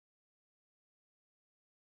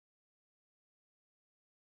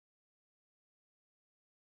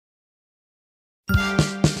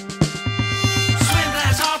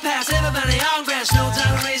grass, no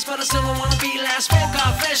time to race, but I still don't wanna be last. Folk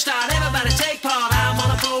off, fresh start, everybody take part. I'm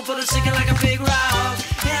on a boat, but it's sinking like a big rock.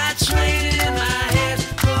 Yeah, it's raining in my head,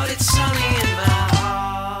 but it's sunny in my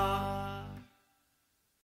heart.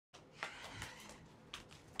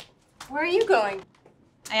 Where are you going?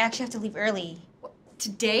 I actually have to leave early.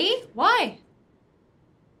 Today? Why?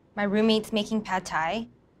 My roommate's making pad thai.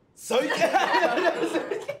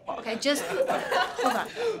 Okay, just hold on.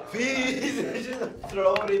 Please, just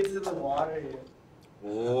throw it into the water here.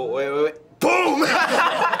 Oh, wait. Boom!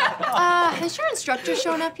 Has your instructor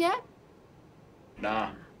shown up yet? Nah.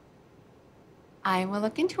 I will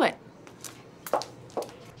look into it.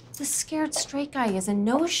 The scared straight guy is a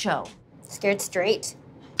no-show. Scared straight?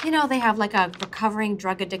 You know, they have like a recovering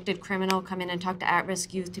drug-addicted criminal come in and talk to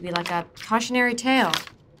at-risk youth to be like a cautionary tale.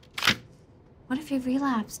 What if he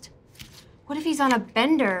relapsed? What if he's on a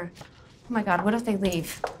bender? Oh my God, what if they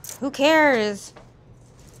leave? Who cares?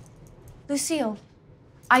 Lucille,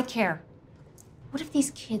 I care. What if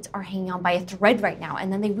these kids are hanging on by a thread right now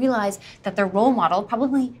and then they realize that their role model,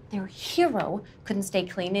 probably their hero, couldn't stay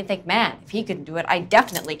clean? They think, man, if he couldn't do it, I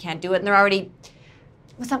definitely can't do it. And they're already,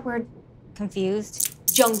 what's that word? Confused?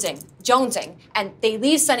 Jonesing. And they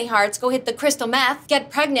leave Sunnyhearts, go hit the crystal meth, get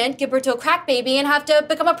pregnant, give birth to a crack baby, and have to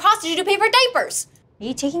become a prostitute to pay for diapers. Are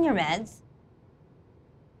you taking your meds?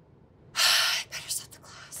 I better stop the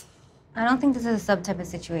class. I don't think this is a sub-type of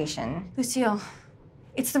situation. Lucille,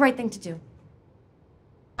 it's the right thing to do.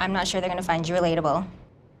 I'm not sure they're gonna find you relatable.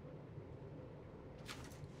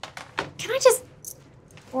 Can I just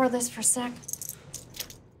borrow this for a sec?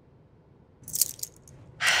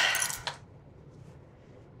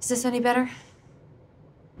 Is this any better?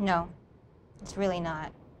 No, it's really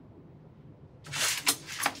not.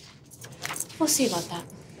 We'll see about that.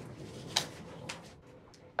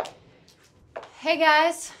 Hey,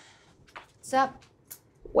 guys. What's up?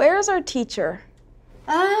 Where's our teacher?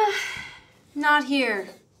 Not here.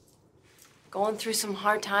 Going through some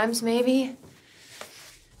hard times, maybe?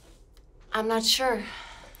 I'm not sure.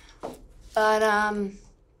 But,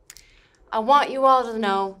 I want you all to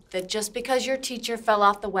know that just because your teacher fell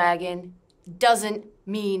off the wagon doesn't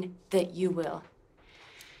mean that you will.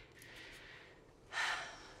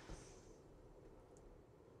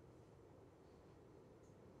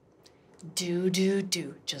 Do.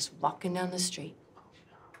 Just walking down the street.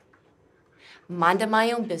 Minding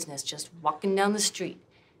my own business, just walking down the street.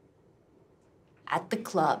 At the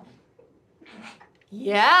club.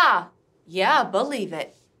 Yeah, believe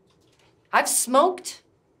it. I've smoked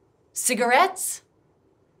cigarettes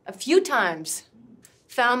a few times.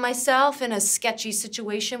 Found myself in a sketchy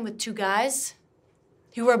situation with two guys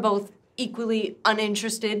who were both equally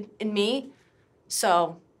uninterested in me.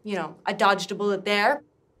 So, you know, I dodged a bullet there.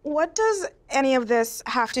 What does any of this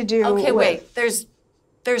have to do Okay, with... wait,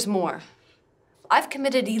 there's more. I've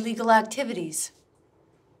committed illegal activities.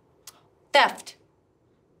 Theft.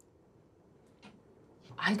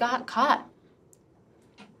 I got caught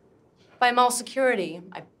by mall security.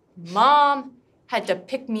 My mom had to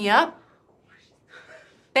pick me up.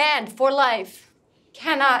 Banned for life.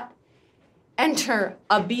 Cannot enter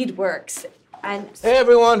a beadworks. And Hey,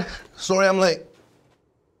 everyone. Sorry I'm late.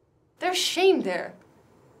 there's shame there.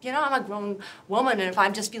 You know, I'm a grown woman, and if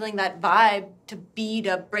I'm just feeling that vibe to bead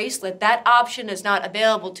a bracelet, that option is not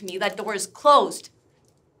available to me. That door is closed.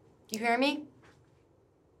 You hear me?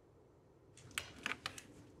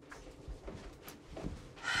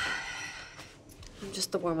 I'm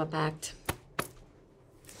just the warm-up act.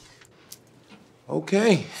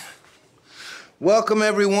 Okay. Welcome,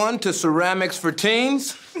 everyone, to Ceramics for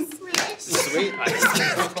Teens. Sweet.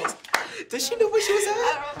 Does she know where she was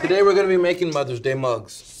at? Today we're going to be making Mother's Day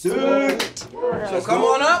mugs. So come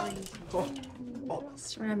on up.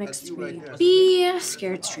 Ceramics 3B,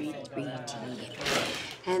 Scared Street 3D.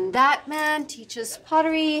 And that man teaches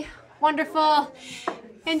pottery. Wonderful.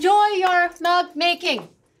 Enjoy your mug making.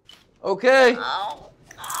 Okay. Oh,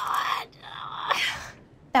 God.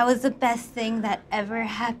 That was the best thing that ever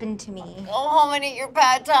happened to me. Go home and eat your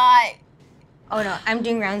pad thai. Oh no, I'm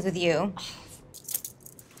doing rounds with you.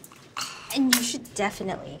 And you should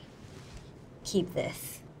definitely keep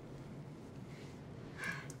this.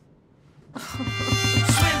 Swim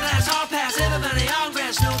blast, hard pass, everybody on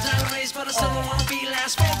grass. No time to race, but I still don't wanna be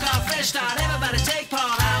last. Folk off, fresh start, everybody take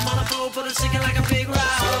part. I'm on a boat, but it's sinking like a big rock.